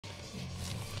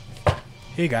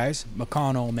Hey guys,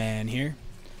 Meccano Man here.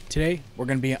 Today we're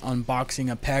going to be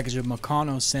unboxing a package of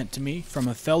Meccano sent to me from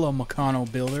a fellow Meccano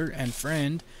builder and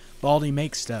friend, Baldy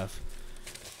Makes Stuff.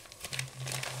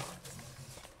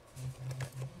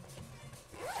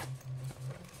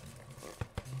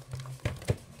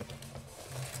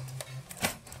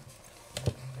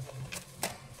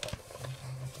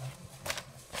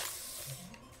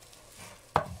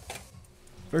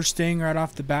 First thing right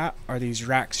off the bat are these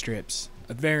rack strips,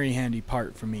 a very handy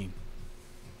part for me.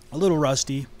 A little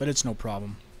rusty, but it's no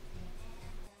problem.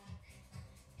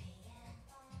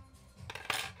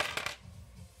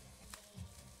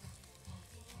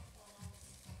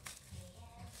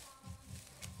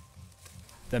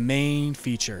 The main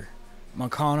feature,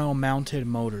 Meccano mounted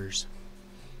motors.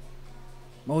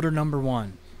 Motor number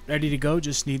 1, ready to go,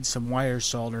 just needs some wires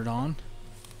soldered on.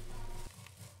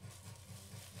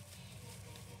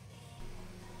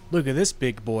 Look at this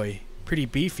big boy, pretty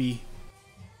beefy.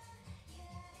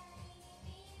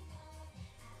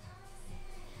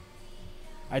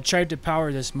 I tried to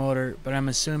power this motor, but I'm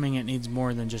assuming it needs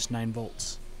more than just 9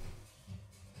 volts.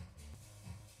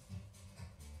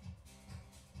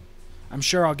 I'm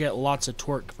sure I'll get lots of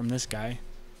torque from this guy.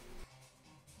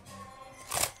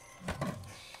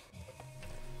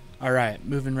 Alright,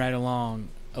 moving right along.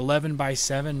 11 by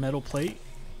 7 metal plate.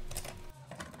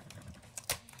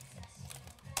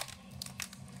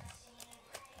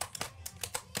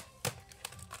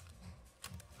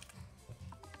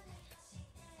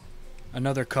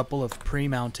 Another couple of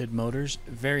pre-mounted motors,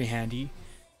 very handy.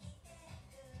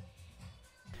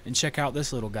 And check out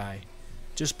this little guy,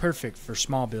 just perfect for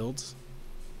small builds.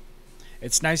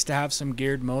 It's nice to have some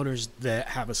geared motors that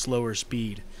have a slower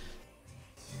speed.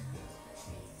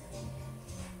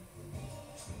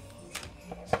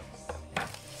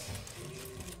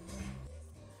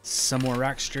 Some more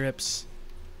rack strips,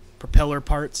 propeller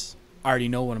parts. I already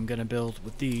know what I'm going to build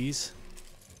with these.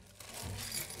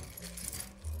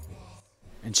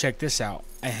 And check this out,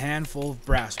 a handful of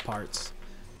brass parts,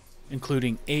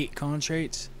 including 8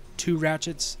 contrates, 2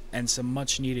 ratchets, and some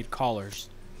much needed collars.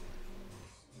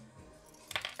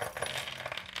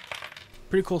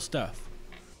 Pretty cool stuff.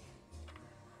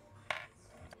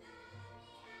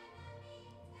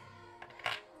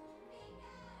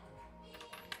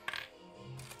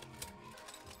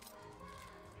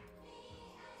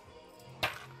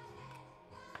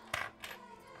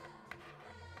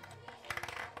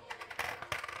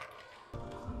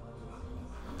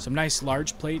 Some nice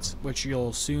large plates, which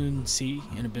you'll soon see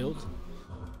in a build.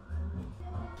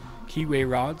 Keyway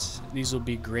rods, these will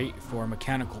be great for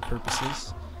mechanical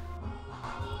purposes.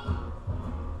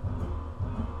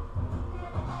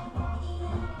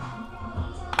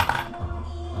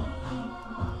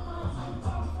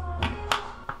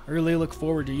 I really look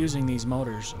forward to using these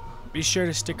motors. Be sure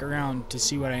to stick around to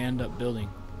see what I end up building.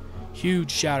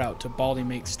 Huge shout out to Baldy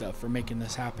Makes Stuff for making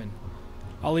this happen.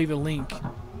 I'll leave a link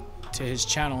to his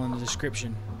channel in the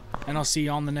description, and I'll see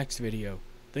you on the next video.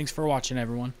 Thanks for watching,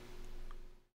 everyone.